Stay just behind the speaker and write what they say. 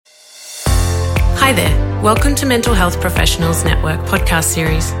Hi there, welcome to Mental Health Professionals Network podcast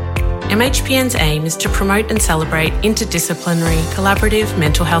series. MHPN's aim is to promote and celebrate interdisciplinary, collaborative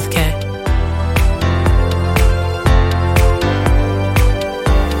mental health care.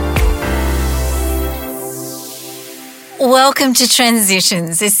 Welcome to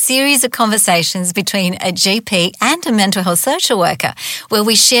Transitions, a series of conversations between a GP and a mental health social worker, where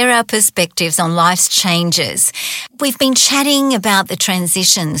we share our perspectives on life's changes. We've been chatting about the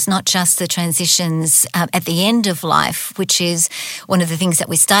transitions, not just the transitions at the end of life, which is one of the things that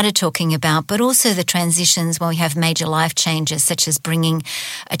we started talking about, but also the transitions when we have major life changes, such as bringing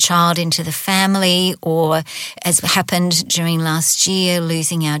a child into the family, or as happened during last year,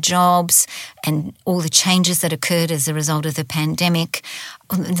 losing our jobs and all the changes that occurred as a result of the pandemic,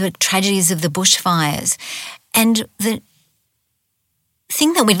 the tragedies of the bushfires. And the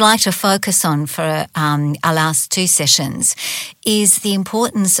thing that we'd like to focus on for our last two sessions is the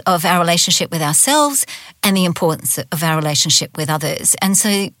importance of our relationship with ourselves and the importance of our relationship with others. And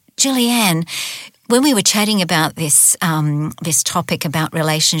so, Julianne, when we were chatting about this topic about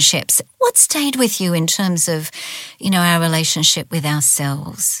relationships, what stayed with you in terms of, our relationship with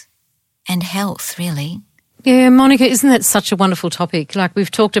ourselves and health, really? Yeah, Monica, isn't that such a wonderful topic? Like, we've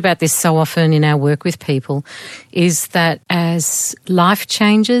talked about this so often in our work with people, is that as life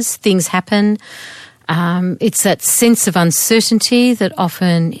changes, things happen. It's that sense of uncertainty that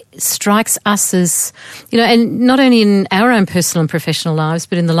often strikes us as, and not only in our own personal and professional lives,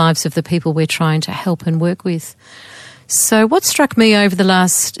 but in the lives of the people we're trying to help and work with. So what struck me over the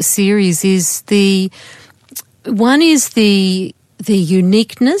last series is the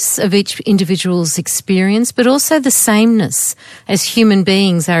uniqueness of each individual's experience, but also the sameness. As human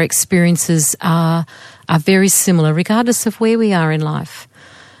beings, our experiences are very similar, regardless of where we are in life.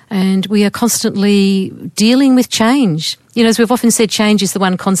 And we are constantly dealing with change. As we've often said, change is the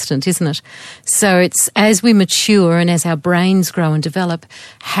one constant, isn't it? So it's as we mature and as our brains grow and develop,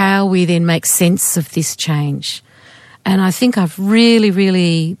 how we then make sense of this change. And I think I've really,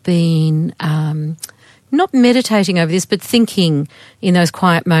 really been not meditating over this, but thinking in those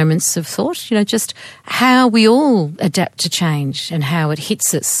quiet moments of thought, just how we all adapt to change and how it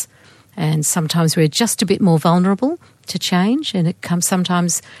hits us. And sometimes we're just a bit more vulnerable to change, and it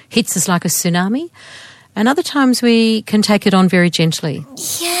sometimes hits us like a tsunami. And other times we can take it on very gently.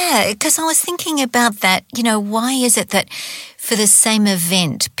 Yeah, because I was thinking about that, why is it that for the same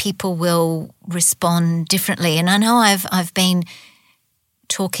event people will respond differently? And I know I've been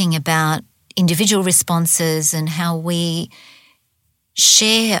talking about individual responses and how we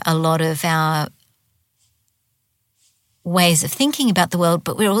share a lot of our ways of thinking about the world,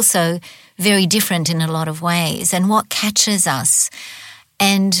 but we're also very different in a lot of ways. And what catches us?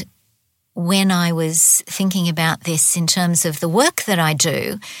 And when I was thinking about this in terms of the work that I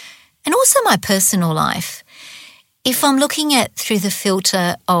do and also my personal life, if I'm looking at through the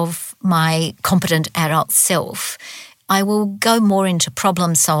filter of my competent adult self, I will go more into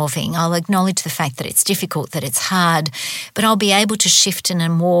problem solving. I'll acknowledge the fact that it's difficult, that it's hard, but I'll be able to shift in a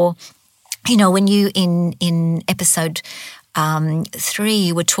more, when you in episode 3,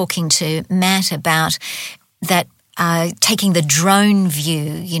 you were talking to Matt about that taking the drone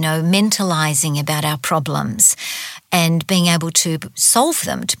view, mentalizing about our problems and being able to solve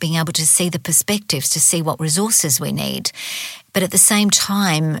them, to being able to see the perspectives, to see what resources we need. But at the same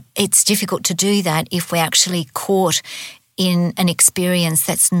time, it's difficult to do that if we're actually caught in an experience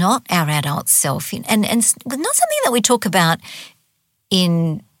that's not our adult self and not something that we talk about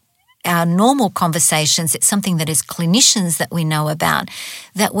in our normal conversations. It's something that as clinicians that we know about,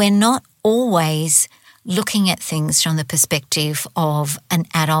 that we're not always looking at things from the perspective of an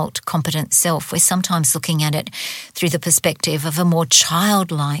adult, competent self. We're sometimes looking at it through the perspective of a more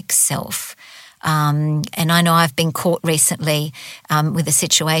childlike self. And I know I've been caught recently with a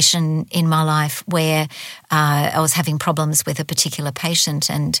situation in my life where I was having problems with a particular patient,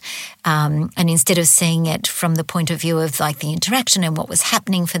 and instead of seeing it from the point of view of like the interaction and what was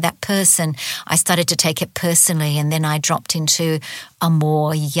happening for that person, I started to take it personally, and then I dropped into a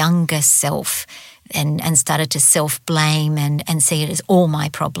more younger self and started to self-blame and see it as all my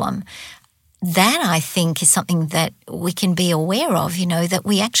problem. That, I think, is something that we can be aware of, that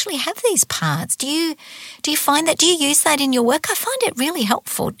we actually have these parts. Do you find that? Do you use that in your work? I find it really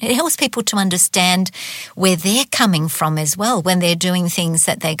helpful. It helps people to understand where they're coming from as well when they're doing things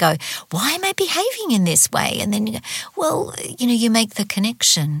that they go, why am I behaving in this way? And then you go, well, you make the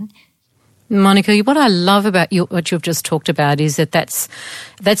connection. Monica, what I love about what you've just talked about is that's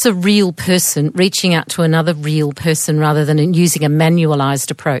a real person reaching out to another real person rather than using a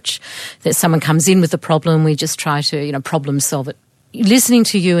manualised approach, that someone comes in with a problem, we just try to, problem solve it listening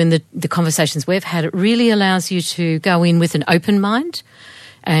to you and the conversations we've had, it really allows you to go in with an open mind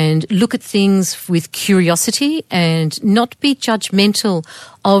and look at things with curiosity and not be judgmental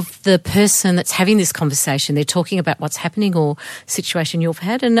of the person that's having this conversation. They're talking about what's happening or situation you've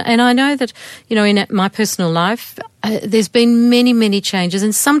had. And I know that, in my personal life, there's been many, many changes.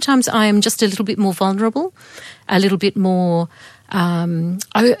 And sometimes I am just a little bit more vulnerable, a little bit more,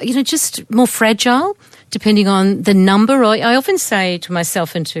 just more fragile, depending on the number. I often say to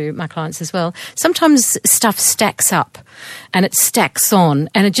myself and to my clients as well, sometimes stuff stacks up and it stacks on,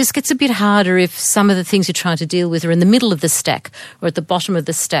 and it just gets a bit harder if some of the things you're trying to deal with are in the middle of the stack or at the bottom of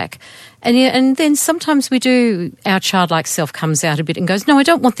the stack. And then sometimes our childlike self comes out a bit and goes, no, I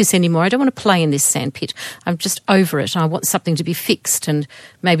don't want this anymore. I don't want to play in this sandpit. I'm just over it. I want something to be fixed. And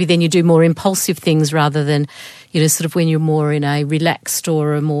maybe then you do more impulsive things rather than, sort of when you're more in a relaxed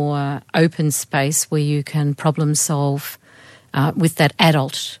or a more open space where you can problem solve with that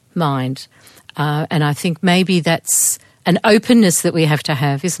adult mind. And I think maybe that's an openness that we have to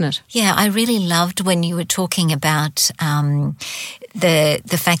have, isn't it? Yeah, I really loved when you were talking about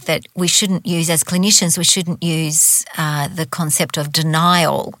the fact that we shouldn't use, as clinicians, we shouldn't use the concept of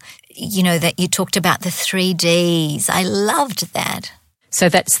denial. That you talked about the 3 Ds. I loved that. So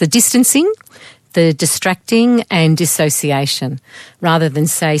that's the distancing, the distracting and dissociation, rather than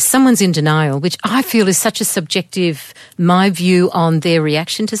say someone's in denial, which I feel is such a subjective, my view on their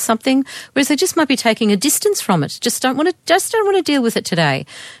reaction to something, whereas they just might be taking a distance from it, just don't want to deal with it today.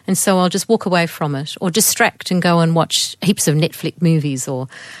 And so I'll just walk away from it or distract and go and watch heaps of Netflix movies or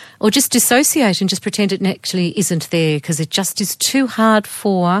just dissociate and just pretend it actually isn't there because it just is too hard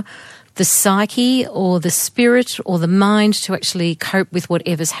for the psyche or the spirit or the mind to actually cope with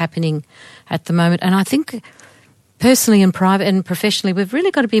whatever's happening at the moment. And I think personally and private and professionally, we've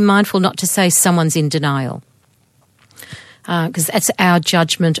really got to be mindful not to say someone's in denial because that's our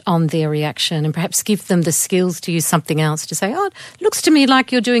judgment on their reaction, and perhaps give them the skills to use something else to say, it looks to me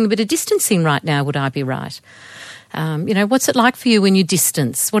like you're doing a bit of distancing right now. Would I be right? What's it like for you when you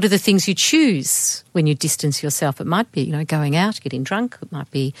distance? What are the things you choose when you distance yourself? It might be, going out, getting drunk. It might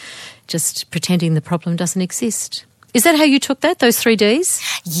be just pretending the problem doesn't exist. Is that how you took that, those 3 Ds?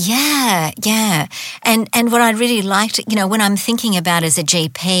 Yeah. And what I really liked, when I'm thinking about as a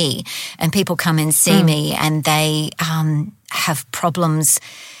GP and people come and see me and they have problems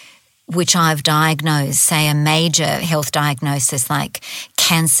which I've diagnosed, say a major health diagnosis like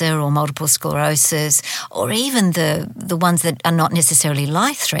cancer or multiple sclerosis, or even the ones that are not necessarily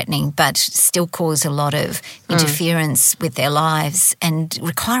life-threatening but still cause a lot of interference with their lives and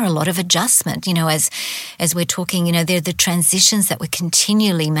require a lot of adjustment. As we're talking, they're the transitions that we're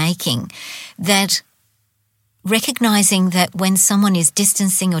continually making, that recognizing that when someone is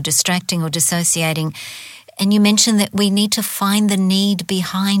distancing or distracting or dissociating, and you mentioned that we need to find the need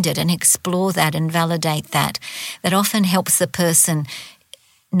behind it and explore that and validate that. That often helps the person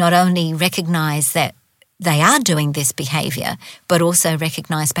not only recognise that they are doing this behaviour, but also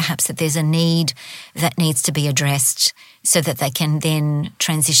recognise perhaps that there's a need that needs to be addressed so that they can then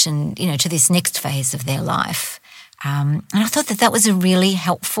transition, to this next phase of their life. And I thought that was a really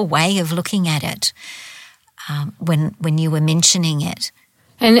helpful way of looking at it when you were mentioning it.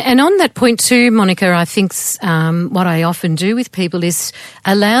 And on that point too, Monica, I think what I often do with people is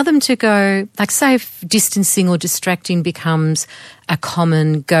allow them to go, like say if distancing or distracting becomes a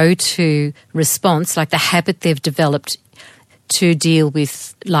common go-to response, like the habit they've developed to deal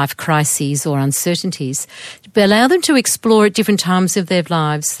with life crises or uncertainties, but allow them to explore at different times of their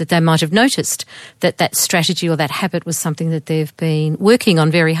lives that they might have noticed that strategy or that habit was something that they've been working on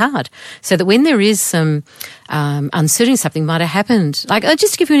very hard, so that when there is some uncertainty, something might have happened. Like, I'll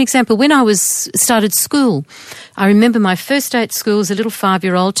just give you an example. When I started school, I remember my first day at school as a little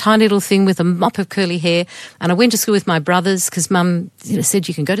 5-year-old, tiny little thing with a mop of curly hair, and I went to school with my brothers because Mum said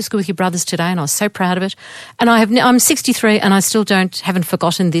you can go to school with your brothers today, and I was so proud of it. And I'm 63 and I still haven't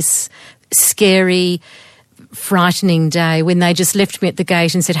forgotten this scary, frightening day when they just left me at the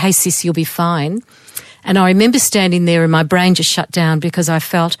gate and said, "Hey sis, you'll be fine." And I remember standing there and my brain just shut down because I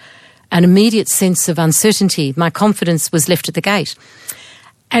felt an immediate sense of uncertainty. My confidence was left at the gate.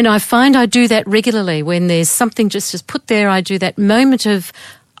 And I find I do that regularly when there's something just put there. I do that moment of,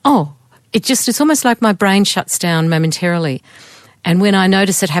 it's almost like my brain shuts down momentarily. And when I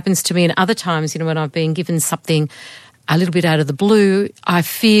notice it happens to me, and other times, when I've been given something a little bit out of the blue, I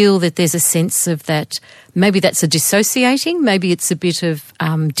feel that there's a sense of that. Maybe that's a dissociating, maybe it's a bit of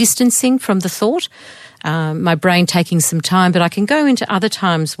distancing from the thought, my brain taking some time. But I can go into other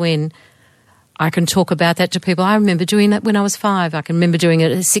times when I can talk about that to people. I remember doing that when I was 5. I can remember doing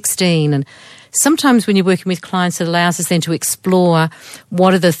it at 16. And sometimes when you're working with clients, it allows us then to explore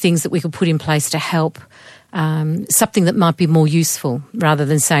what are the things that we could put in place to help, something that might be more useful, rather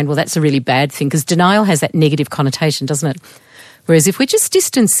than saying, well, that's a really bad thing, because denial has that negative connotation, doesn't it? Whereas if we're just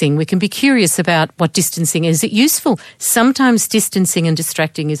distancing, we can be curious about what distancing is. Is it useful? Sometimes distancing and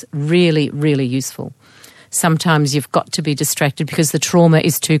distracting is really, really useful. Sometimes you've got to be distracted because the trauma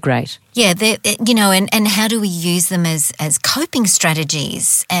is too great. Yeah, and how do we use them as coping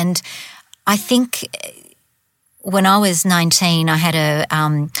strategies? And I think when I was 19, I had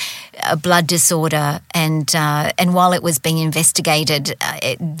a blood disorder, and while it was being investigated,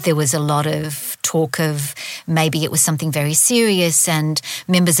 there was a lot of talk of maybe it was something very serious, and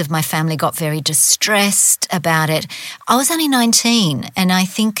members of my family got very distressed about it. I was only 19, and I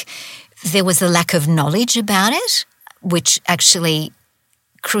think there was a lack of knowledge about it, which actually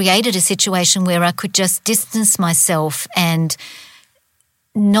created a situation where I could just distance myself and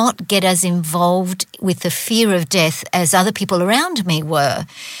not get as involved with the fear of death as other people around me were.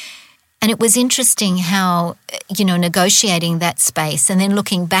 And it was interesting how, negotiating that space and then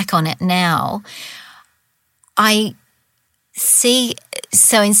looking back on it now, I see,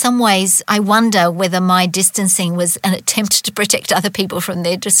 so in some ways I wonder whether my distancing was an attempt to protect other people from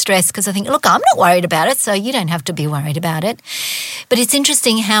their distress, because I think, look, I'm not worried about it, so you don't have to be worried about it. But it's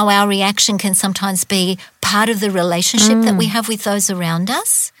interesting how our reaction can sometimes be part of the relationship that we have with those around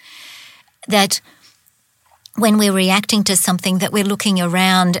us, that when we're reacting to something, that we're looking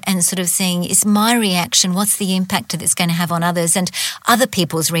around and sort of seeing, is my reaction, what's the impact that it's going to have on others, and other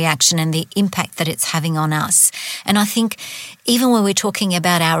people's reaction and the impact that it's having on us. And I think even when we're talking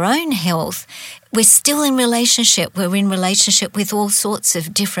about our own health, we're still in relationship. We're in relationship with all sorts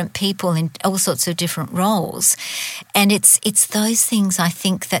of different people in all sorts of different roles. And it's those things, I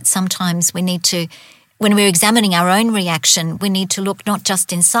think, that sometimes we need to, when we're examining our own reaction, we need to look not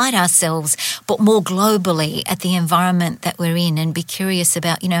just inside ourselves, but more globally at the environment that we're in, and be curious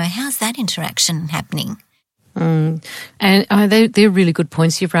about, how's that interaction happening? And they're really good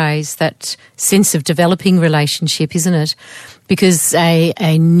points you've raised, that sense of developing relationship, isn't it? Because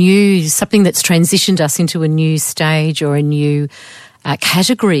something that's transitioned us into a new stage or a new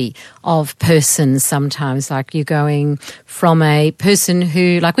category of persons sometimes, like you're going from a person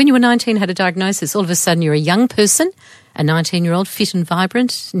who, like when you were 19, had a diagnosis, all of a sudden you're a young person, a 19-year-old, fit and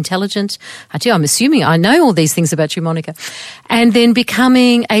vibrant, intelligent. I'm assuming I know all these things about you, Monica. And then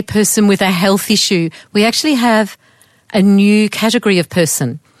becoming a person with a health issue. We actually have a new category of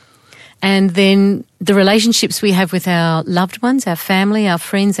person. And then the relationships we have with our loved ones, our family, our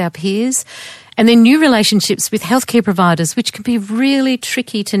friends, our peers, and then new relationships with healthcare providers, which can be really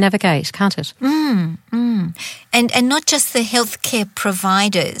tricky to navigate, can't it? And not just the healthcare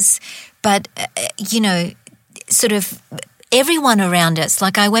providers, but, sort of everyone around us.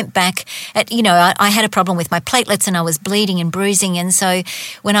 Like I went back I had a problem with my platelets and I was bleeding and bruising. And so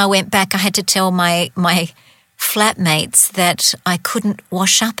when I went back, I had to tell my flatmates that I couldn't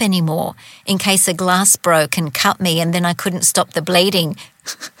wash up anymore in case a glass broke and cut me, and then I couldn't stop the bleeding.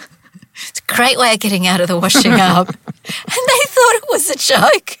 It's a great way of getting out of the washing up. And they thought it was a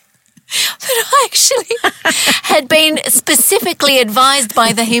joke. But I actually had been specifically advised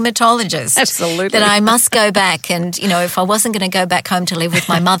by the haematologist that I must go back, and, if I wasn't going to go back home to live with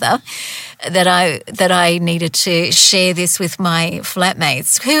my mother, that I needed to share this with my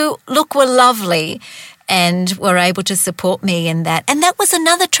flatmates, who, were lovely and were able to support me in that. And that was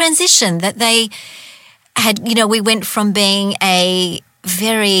another transition that they had. We went from being a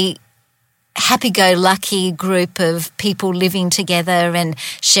very happy-go-lucky group of people living together and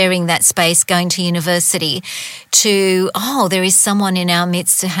sharing that space, going to university, to, there is someone in our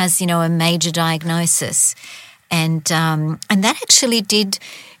midst who has, a major diagnosis. And that actually did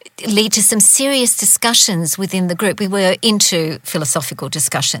lead to some serious discussions within the group. We were into philosophical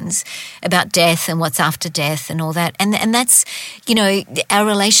discussions about death and what's after death and all that. And that's, our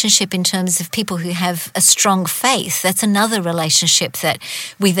relationship in terms of people who have a strong faith. That's another relationship that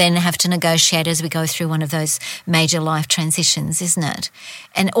we then have to negotiate as we go through one of those major life transitions, isn't it?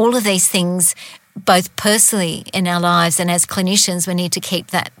 And all of these things, both personally in our lives and as clinicians, we need to keep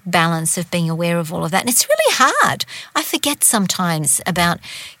that balance of being aware of all of that. And it's really hard. I forget sometimes about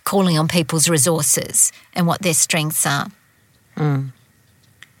calling on people's resources and what their strengths are.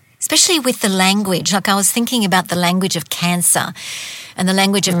 Especially with the language. Like I was thinking about the language of cancer, and the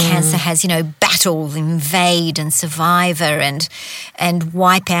language of cancer has, battle, invade and survivor and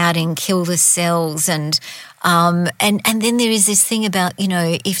wipe out and kill the cells. And And then there is this thing about,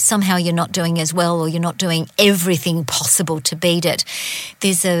 if somehow you're not doing as well or you're not doing everything possible to beat it,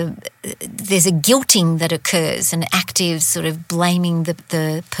 there's a guilting that occurs, an active sort of blaming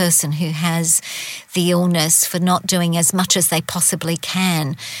the person who has the illness for not doing as much as they possibly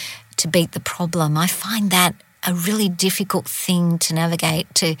can to beat the problem. I find that a really difficult thing to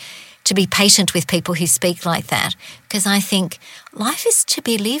navigate, to be patient with people who speak like that, because I think life is to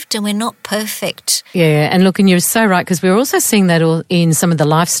be lived and we're not perfect. Yeah, and look, and you're so right, because we're also seeing that in some of the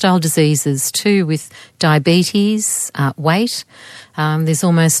lifestyle diseases too, with diabetes, weight. There's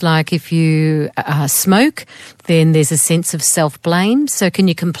almost like if you smoke, then there's a sense of self-blame. So can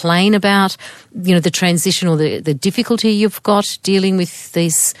you complain about, the transition or the difficulty you've got dealing with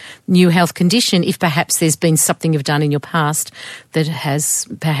this new health condition if perhaps there's been something you've done in your past that has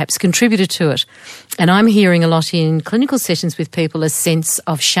perhaps contributed to it? And I'm hearing a lot in clinical sessions with people a sense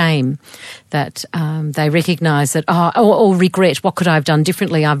of shame, that they recognise that, or regret, what could I have done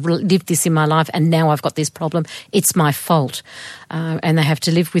differently? I've lived this in my life and now I've got this problem. It's my fault. And they have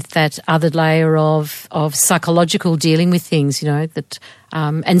to live with that other layer of psychological dealing with things, that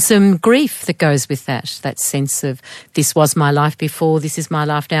and some grief that goes with that sense of this was my life before, this is my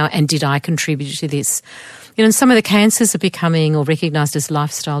life now, and did I contribute to this? And some of the cancers are becoming or recognised as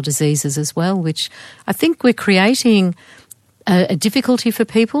lifestyle diseases as well, which I think we're creating a difficulty for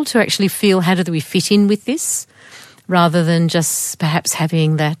people to actually feel, how do we fit in with this, rather than just perhaps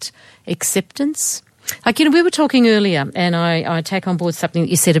having that acceptance. Like, we were talking earlier, and I take on board something that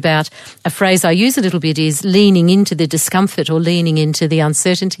you said about a phrase I use a little bit is leaning into the discomfort or leaning into the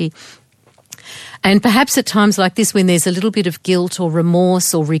uncertainty. And perhaps at times like this, when there's a little bit of guilt or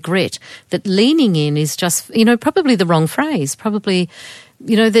remorse or regret, that leaning in is just, probably the wrong phrase, probably,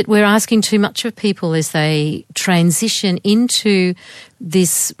 that we're asking too much of people as they transition into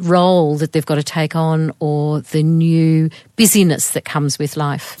this role that they've got to take on, or the new busyness that comes with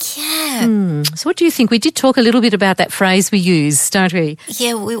life. Yeah. So what do you think? We did talk a little bit about that phrase we use, don't we?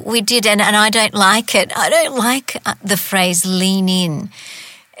 Yeah, we did, and I don't like it. I don't like the phrase lean in,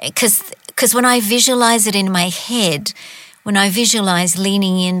 because when I visualise it in my head, when I visualise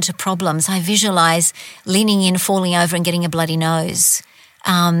leaning into problems, I visualise leaning in, falling over and getting a bloody nose.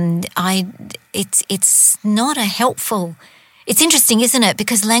 It's not a helpful. It's interesting, isn't it?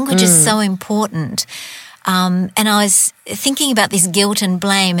 Because language is so important. And I was thinking about this guilt and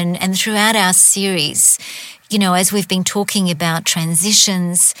blame, and throughout our series, as we've been talking about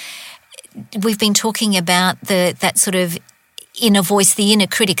transitions, we've been talking about that sort of inner voice, the inner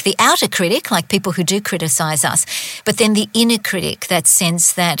critic, the outer critic, like people who do criticise us, but then the inner critic, that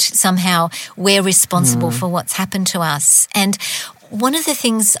sense that somehow we're responsible for what's happened to us. And one of the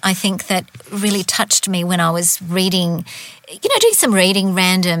things I think that really touched me when I was reading, doing some reading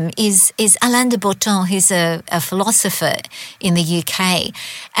random, is Alain de Botton, who's a philosopher in the UK.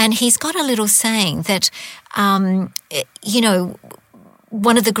 And he's got a little saying that,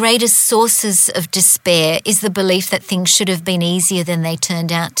 one of the greatest sources of despair is the belief that things should have been easier than they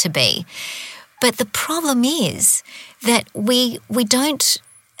turned out to be. But the problem is that we don't,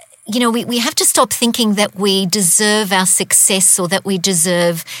 we have to stop thinking that we deserve our success or that we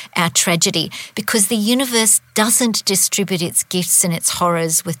deserve our tragedy, because the universe doesn't distribute its gifts and its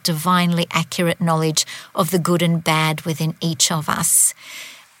horrors with divinely accurate knowledge of the good and bad within each of us.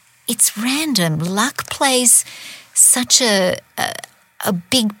 It's random. Luck plays such a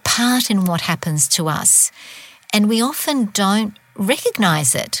big part in what happens to us, and we often don't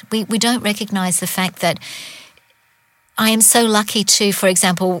recognise it. We don't recognise the fact that I am so lucky to, for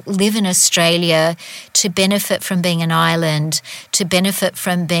example, live in Australia, to benefit from being an island, to benefit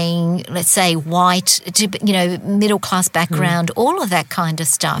from being, let's say, white, to, middle-class background, all of that kind of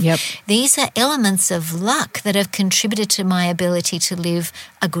stuff. Yep. These are elements of luck that have contributed to my ability to live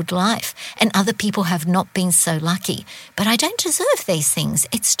a good life. And other people have not been so lucky. But I don't deserve these things.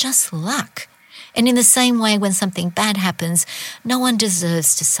 It's just luck. And in the same way, when something bad happens, no one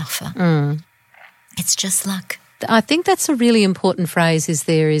deserves to suffer. It's just luck. I think that's a really important phrase,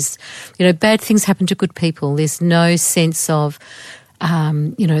 bad things happen to good people. There's no sense of,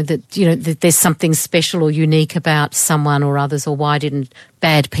 that there's something special or unique about someone or others, or why didn't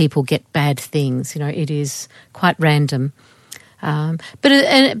bad people get bad things? It is quite random.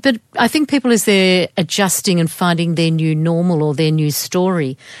 But I think people, as they're adjusting and finding their new normal or their new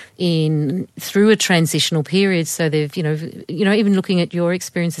story through a transitional period, so they've, even looking at your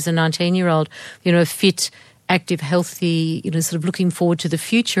experience as a 19-year-old, fit, active, healthy, sort of looking forward to the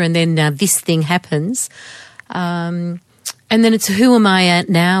future, and then now this thing happens. And then it's, who am I at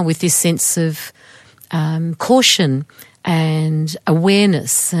now, with this sense of caution and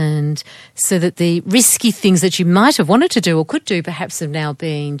awareness, and so that the risky things that you might have wanted to do or could do perhaps have now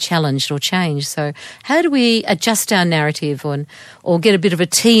been challenged or changed. So how do we adjust our narrative or get a bit of a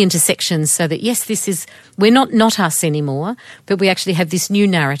T intersection so that, yes, we're not us anymore, but we actually have this new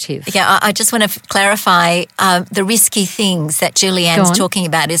narrative? Yeah, I just want to clarify the risky things that Julianne's talking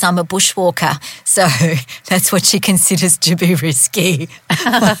about is I'm a bushwalker, so that's what she considers to be risky.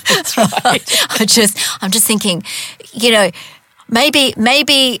 That's right. I'm just thinking,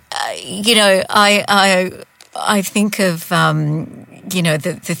 maybe, I think of,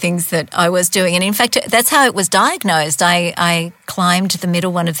 the things that I was doing. And in fact, that's how it was diagnosed. I climbed the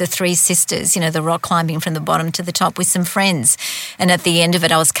middle one of the three sisters, the rock climbing from the bottom to the top with some friends. And at the end of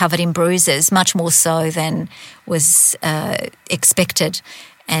it, I was covered in bruises, much more so than was expected.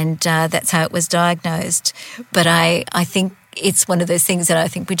 And that's how it was diagnosed. But I think it's one of those things that I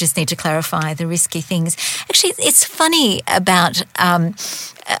think we just need to clarify, the risky things. Actually, it's funny about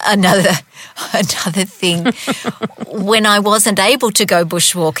another thing. When I wasn't able to go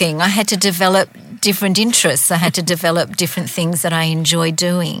bushwalking, I had to develop different interests. I had to develop different things that I enjoy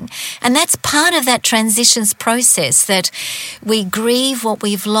doing. And that's part of that transitions process, that we grieve what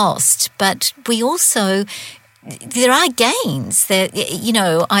we've lost, but we also... there are gains that,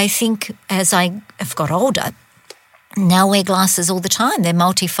 I think as I have got older, now wear glasses all the time. They're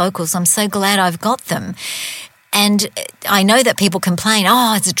multifocals. I'm so glad I've got them. And I know that people complain,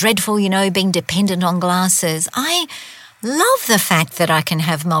 it's dreadful, being dependent on glasses. I love the fact that I can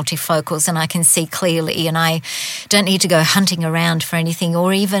have multifocals and I can see clearly and I don't need to go hunting around for anything,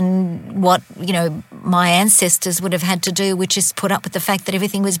 or even what, my ancestors would have had to do, which is put up with the fact that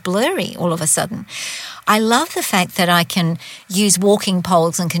everything was blurry all of a sudden. I love the fact that I can use walking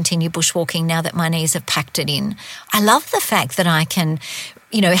poles and continue bushwalking now that my knees have packed it in. I love the fact that I can,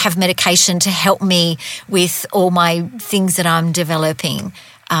 have medication to help me with all my things that I'm developing.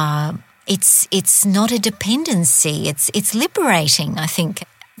 It's not a dependency. It's liberating, I think.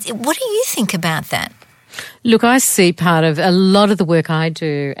 What do you think about that? Look, I see part of a lot of the work I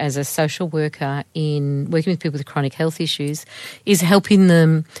do as a social worker in working with people with chronic health issues is helping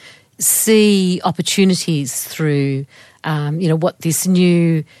them see opportunities through, what this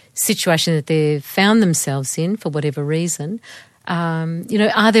new situation that they've found themselves in for whatever reason.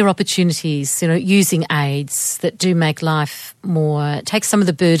 Are there opportunities, using aids that do make life take some of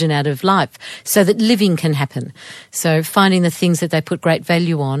the burden out of life so that living can happen. So finding the things that they put great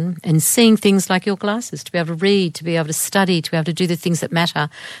value on and seeing things like your glasses, to be able to read, to be able to study, to be able to do the things that matter,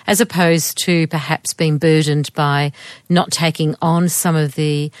 as opposed to perhaps being burdened by not taking on some of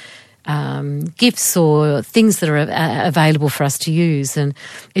the gifts or things that are available for us to use. And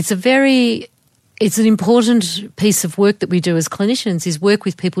it's an important piece of work that we do as clinicians, is work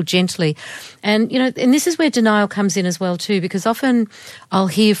with people gently. And, and this is where denial comes in as well too, because often I'll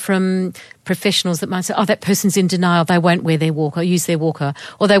hear from professionals that might say, that person's in denial, they won't wear their walker, use their walker,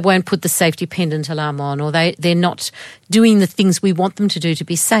 or they won't put the safety pendant alarm on, or they're not doing the things we want them to do to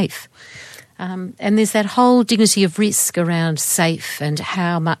be safe. And there's that whole dignity of risk around safe and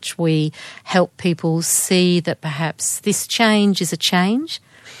how much we help people see that perhaps this change is a change,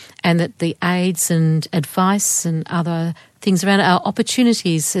 and that the aids and advice and other things around are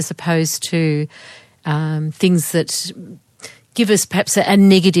opportunities as opposed to things that give us perhaps a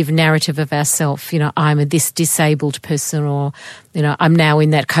negative narrative of ourselves. I'm this disabled person, or, I'm now in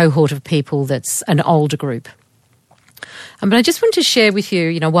that cohort of people that's an older group. But I just want to share with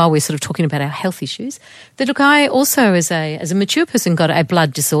you, while we're sort of talking about our health issues, that look, I also, as a mature person, got a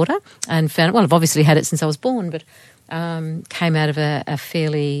blood disorder and found, I've obviously had it since I was born, but came out of a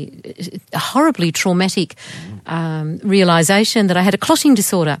fairly horribly traumatic realisation that I had a clotting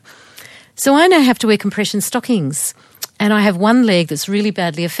disorder. So I now have to wear compression stockings. And I have one leg that's really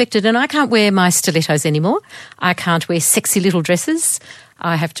badly affected, and I can't wear my stilettos anymore. I can't wear sexy little dresses.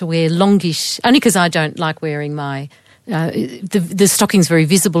 I have to wear longish, only because I don't like wearing my... the stocking's very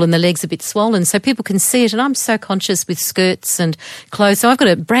visible and the leg's a bit swollen, so people can see it. And I'm so conscious with skirts and clothes. So I've got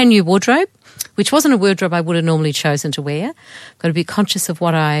a brand new wardrobe, which wasn't a wardrobe I would have normally chosen to wear. Got to be conscious of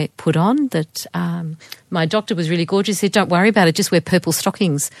what I put on. That my doctor was really gorgeous. He said, don't worry about it, just wear purple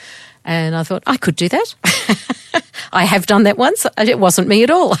stockings. And I thought, I could do that. I have done that once. It wasn't me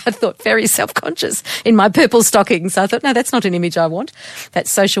at all. I thought very self-conscious in my purple stockings. I thought, no, that's not an image I want. That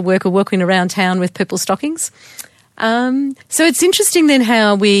social worker walking around town with purple stockings. So it's interesting then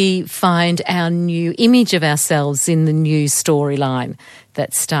how we find our new image of ourselves in the new storyline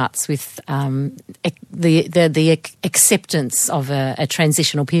that starts with the acceptance of a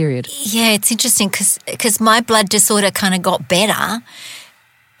transitional period. Yeah, it's interesting because my blood disorder kind of got better.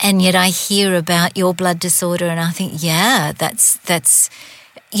 And yet I hear about your blood disorder and I think, yeah, that's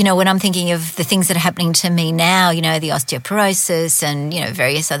when I'm thinking of the things that are happening to me now, the osteoporosis and,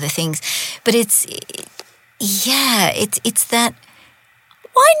 various other things. But it's that,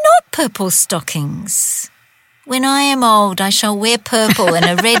 why not purple stockings? When I am old, I shall wear purple and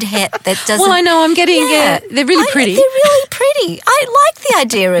a red hat that doesn't... Well, I know, I'm getting... Yeah, they're really pretty. They're really pretty. I like the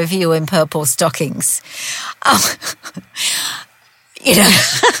idea of you in purple stockings.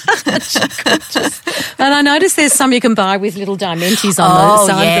 And I noticed there's some you can buy with little diamantes on the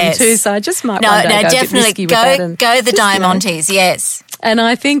side of them too, so I just might go definitely go the diamantes, yes. And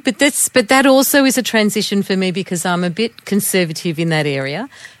I think, but that also is a transition for me because I'm a bit conservative in that area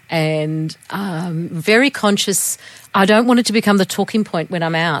and very conscious. I don't want it to become the talking point when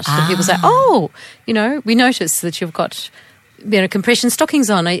I'm out. That people say, we notice that you've got compression stockings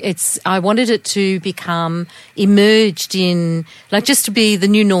on. I wanted it to become emerged in, just to be the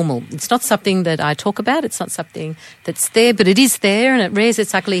new normal. It's not something that I talk about. It's not something that's there, but it is there and it rears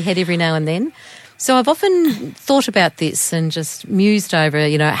its ugly head every now and then. So I've often thought about this and just mused over,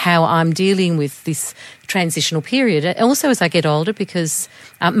 how I'm dealing with this transitional period. Also as I get older, because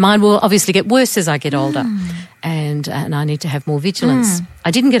mine will obviously get worse as I get older, and I need to have more vigilance. I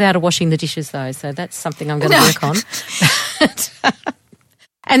didn't get out of washing the dishes though, so that's something I'm going to work on.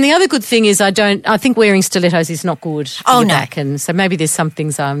 And the other good thing is I think wearing stilettos is not good for your back, and so maybe there's some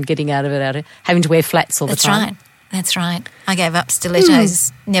things I'm getting out of it, out of having to wear flats all the time. That's right. I gave up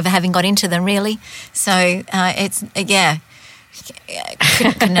stilettos, never having got into them really. So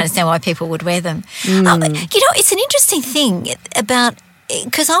couldn't understand why people would wear them. It's an interesting thing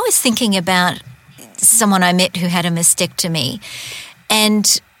because I was thinking about someone I met who had a mastectomy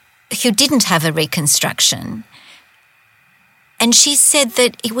and who didn't have a reconstruction. And she said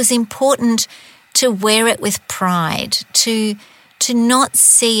that it was important to wear it with pride, to not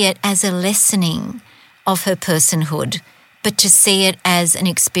see it as a lessening of her personhood, but to see it as an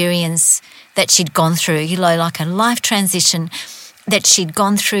experience that she'd gone through, like a life transition that she'd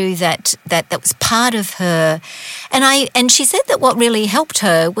gone through that was part of her. And she said that what really helped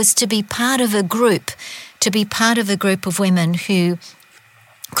her was to be part of a group of women who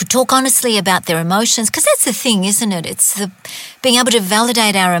could talk honestly about their emotions, because that's the thing, isn't it? It's being able to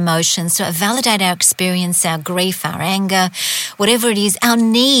validate our emotions, to validate our experience, our grief, our anger, whatever it is, our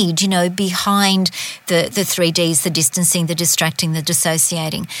need, behind the 3Ds, the distancing, the distracting, the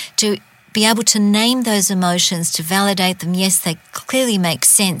dissociating, to be able to name those emotions, to validate them. Yes, they clearly make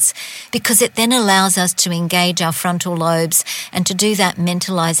sense, because it then allows us to engage our frontal lobes and to do that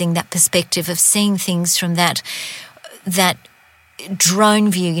mentalizing, that perspective of seeing things from that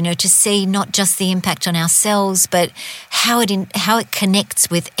drone view, to see not just the impact on ourselves, but how it connects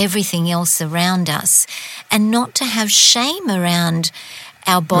with everything else around us, and not to have shame around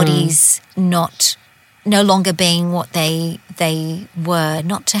our bodies no longer being what they were,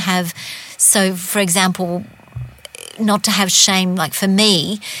 not to have. So, for example, not to have shame. Like for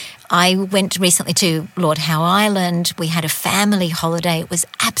me, I went recently to Lord Howe Island. We had a family holiday. It was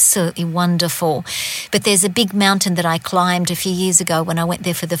absolutely wonderful. But there's a big mountain that I climbed a few years ago when I went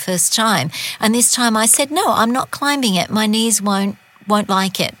there for the first time. And this time I said, no, I'm not climbing it. My knees won't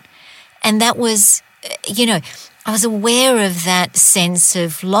like it. And that was, I was aware of that sense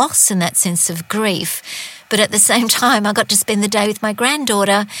of loss and that sense of grief. But at the same time, I got to spend the day with my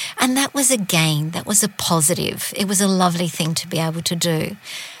granddaughter, and that was a gain. That was a positive. It was a lovely thing to be able to do.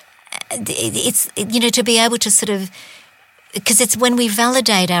 It's, to be able to because it's when we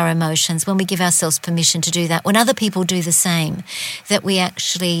validate our emotions, when we give ourselves permission to do that, when other people do the same, that we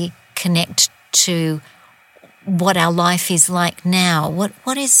actually connect to what our life is like now.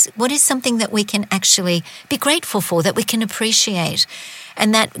 What is something that we can actually be grateful for, that we can appreciate.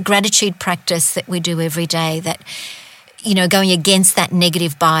 And that gratitude practice that we do every day, that, going against that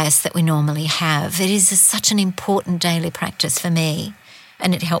negative bias that we normally have, it is such an important daily practice for me.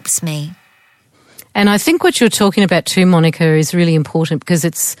 And it helps me. And I think what you're talking about too, Monica, is really important, because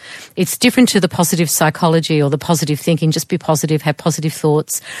it's different to the positive psychology or the positive thinking, just be positive, have positive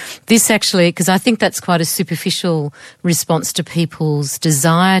thoughts. This actually, because I think that's quite a superficial response to people's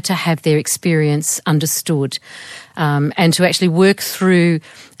desire to have their experience understood, and to actually work through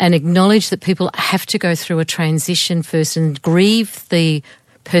and acknowledge that people have to go through a transition first and grieve the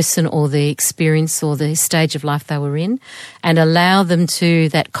person or the experience or the stage of life they were in, and allow them to,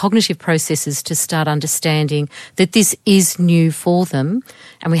 that cognitive processes to start understanding that this is new for them,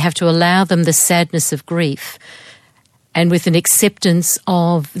 and we have to allow them the sadness of grief. and with an acceptance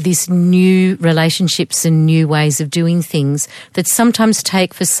of these new relationships and new ways of doing things that sometimes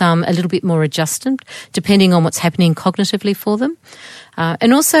take for some a little bit more adjustment, depending on what's happening cognitively for them.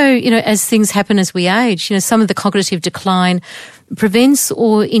 And also, as things happen as we age, some of the cognitive decline prevents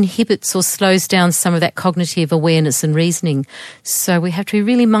or inhibits or slows down some of that cognitive awareness and reasoning. So we have to be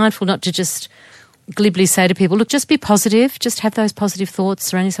really mindful not to just glibly say to people, look, just be positive, just have those positive thoughts,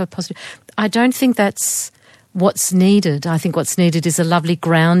 surround yourself with positive. I don't think that's what's needed. I think what's needed is a lovely,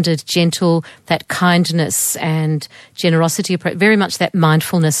 grounded, gentle, that kindness and generosity approach, very much that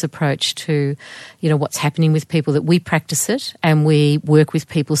mindfulness approach to, what's happening with people, that we practice it and we work with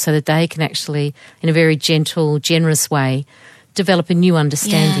people so that they can actually, in a very gentle, generous way, develop a new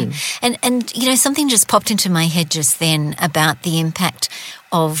understanding. Yeah. And something just popped into my head just then about the impact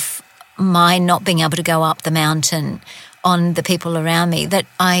of my not being able to go up the mountain on the people around me, that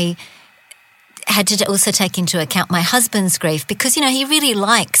I had to also take into account my husband's grief, because, he really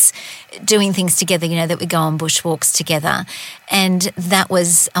likes doing things together, that we go on bushwalks together. And that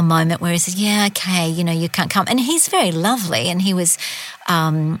was a moment where he said, yeah, okay, you can't come. And he's very lovely, and he was,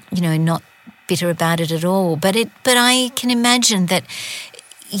 not bitter about it at all. But I can imagine that,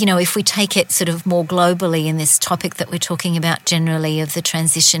 if we take it sort of more globally in this topic that we're talking about generally of the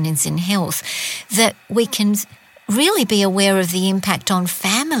transitions in health, that we can really be aware of the impact on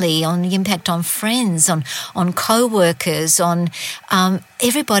family, on the impact on friends, on co-workers, on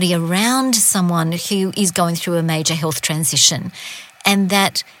everybody around someone who is going through a major health transition. And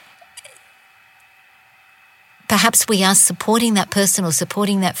that perhaps we are supporting that person or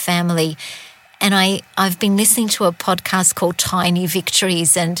supporting that family. And I've been listening to a podcast called Tiny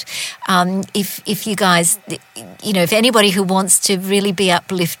Victories, and if you guys, if anybody who wants to really be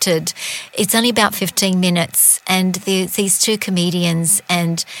uplifted, it's only about 15 minutes, and there's these two comedians,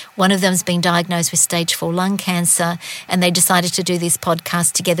 and one of them's been diagnosed with stage 4 lung cancer, and they decided to do this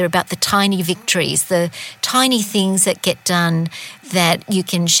podcast together about the tiny victories, the tiny things that get done that you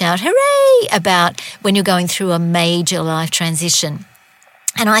can shout hooray about when you're going through a major life transition.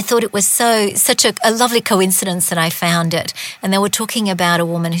 And I thought it was such a lovely coincidence that I found it. And they were talking about a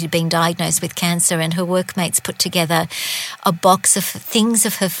woman who'd been diagnosed with cancer, and her workmates put together a box of things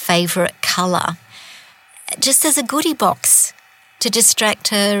of her favourite colour, just as a goodie box to distract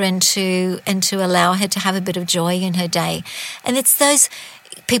her and to allow her to have a bit of joy in her day. And it's those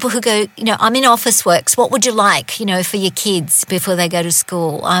people who go, I'm in Officeworks, what would you like, for your kids before they go to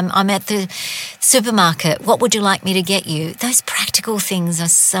school? I'm at the supermarket, what would you like me to get you? Those practical things are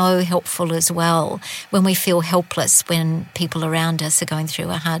so helpful as well when we feel helpless, when people around us are going through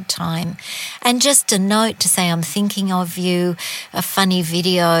a hard time. And just a note to say, I'm thinking of you, a funny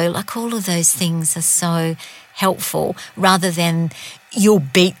video, like all of those things are so helpful, rather than you'll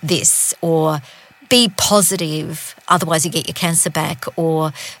beat this, or be positive, otherwise you get your cancer back,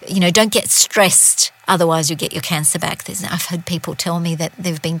 or, don't get stressed, otherwise you get your cancer back. I've heard people tell me that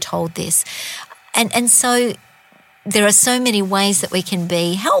they've been told this. And so there are so many ways that we can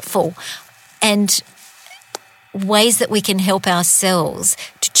be helpful, and ways that we can help ourselves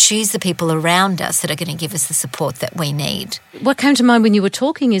to choose the people around us that are going to give us the support that we need. What came to mind when you were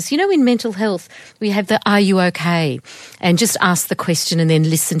talking is, in mental health, we have the "Are you okay?" and just ask the question and then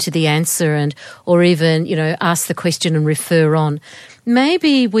listen to the answer, or even, ask the question and refer on.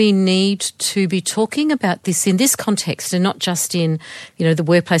 Maybe we need to be talking about this in this context, and not just in, the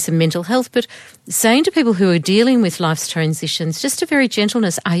workplace and mental health, but saying to people who are dealing with life's transitions, just a very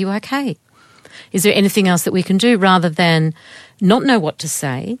gentleness, "Are you okay? Is there anything else that we can do?" rather than not know what to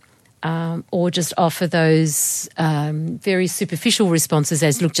say, or just offer those very superficial responses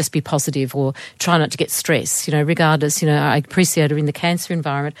as, look, just be positive, or try not to get stressed, regardless. I appreciate it in the cancer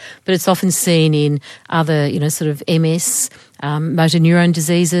environment, but it's often seen in other, sort of MS, motor neurone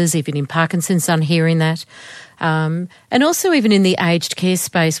diseases, even in Parkinson's, I'm hearing that. And also even in the aged care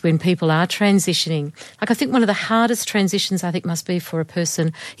space, when people are transitioning. Like, I think one of the hardest transitions I think must be for a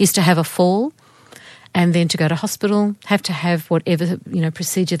person is to have a fall, and then to go to hospital, have to have whatever,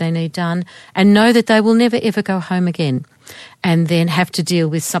 procedure they need done, and know that they will never, ever go home again, and then have to deal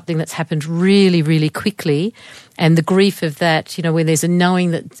with something that's happened really, really quickly, and the grief of that, when there's a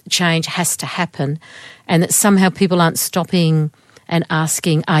knowing that change has to happen, and that somehow people aren't stopping and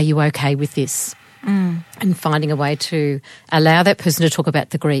asking, are you okay with this? And finding a way to allow that person to talk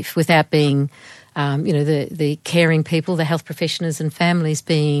about the grief without being the caring people, the health professionals and families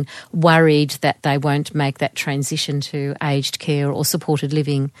being worried that they won't make that transition to aged care or supported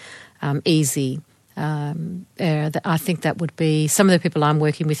living easy. I think that would be some of the people I'm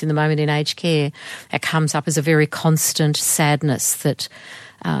working with in the moment in aged care. It comes up as a very constant sadness that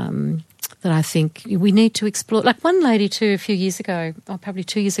that I think we need to explore. Like one lady too, a few years ago, or probably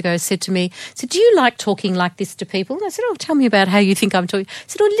 2 years ago, said to me, do you like talking like this to people? And I said, tell me about how you think I'm talking. I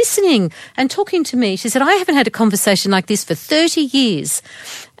said, listening and talking to me. She said, I haven't had a conversation like this for 30 years.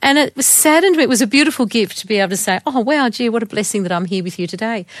 And it was saddened me. It was a beautiful gift to be able to say, wow, gee, what a blessing that I'm here with you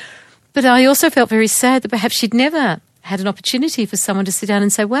today. But I also felt very sad that perhaps she'd never had an opportunity for someone to sit down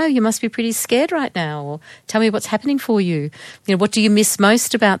and say, wow, you must be pretty scared right now, or tell me what's happening for you. What do you miss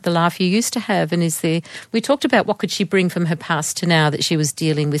most about the life you used to have? And we talked about what could she bring from her past to now that she was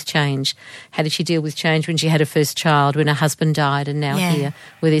dealing with change. How did she deal with change when she had her first child, when her husband died, and now here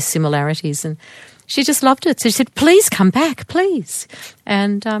where there's similarities? And she just loved it. So she said, please come back, please.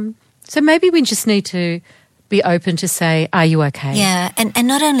 And so maybe we just need to be open to say, are you okay? Yeah, and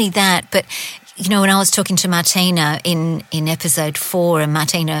not only that, but when I was talking to Martina in episode 4, and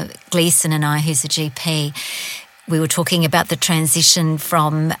Martina Gleason and I, who's a GP, we were talking about the transition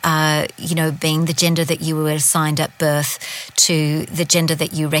from, being the gender that you were assigned at birth to the gender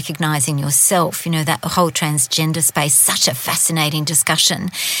that you recognise in yourself, that whole transgender space, such a fascinating discussion.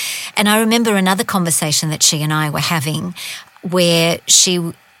 And I remember another conversation that she and I were having where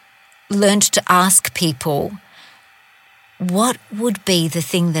she learned to ask people, what would be the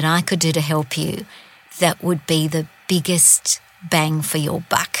thing that I could do to help you that would be the biggest bang for your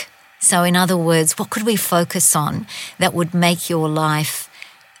buck? So in other words, what could we focus on that would make your life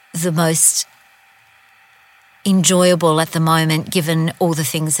the most enjoyable at the moment, given all the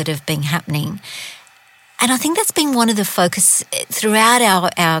things that have been happening? And I think that's been one of the focus throughout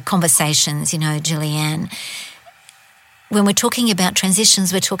our conversations, Julianne. When we're talking about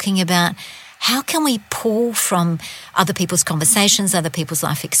transitions, we're talking about how can we pull from other people's conversations, other people's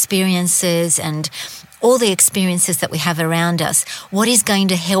life experiences, and all the experiences that we have around us? What is going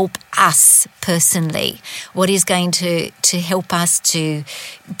to help us personally? What is going to help us to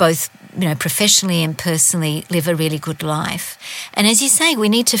both, professionally and personally live a really good life? And as you say, we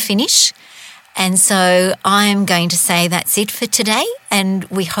need to finish. And so I'm going to say that's it for today, and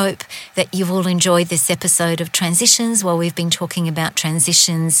we hope that you've all enjoyed this episode of Transitions, while we've been talking about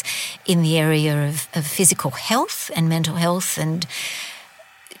transitions in the area of physical health and mental health and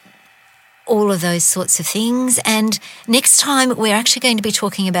all of those sorts of things. And next time we're actually going to be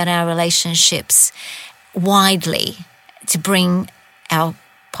talking about our relationships widely to bring our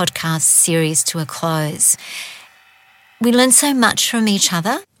podcast series to a close. We learn so much from each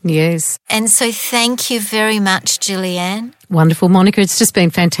other. Yes. And so thank you very much, Julianne. Wonderful, Monica. It's just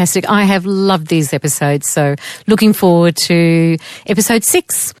been fantastic. I have loved these episodes. So looking forward to episode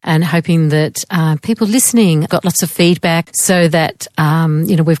 6 and hoping that people listening got lots of feedback so that,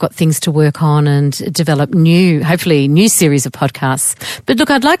 we've got things to work on and develop hopefully new series of podcasts. But look,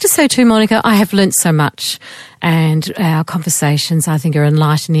 I'd like to say too, Monica, I have learnt so much, and our conversations, I think, are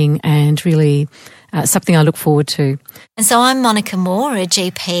enlightening and really something I look forward to. And so I'm Monica Moore, a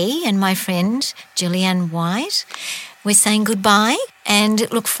GP, and my friend Julianne White. We're saying goodbye and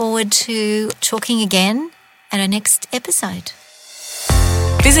look forward to talking again at our next episode.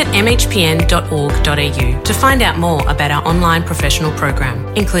 Visit mhpn.org.au to find out more about our online professional program,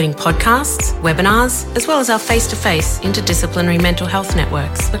 including podcasts, webinars, as well as our face-to-face interdisciplinary mental health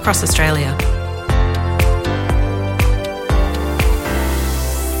networks across Australia.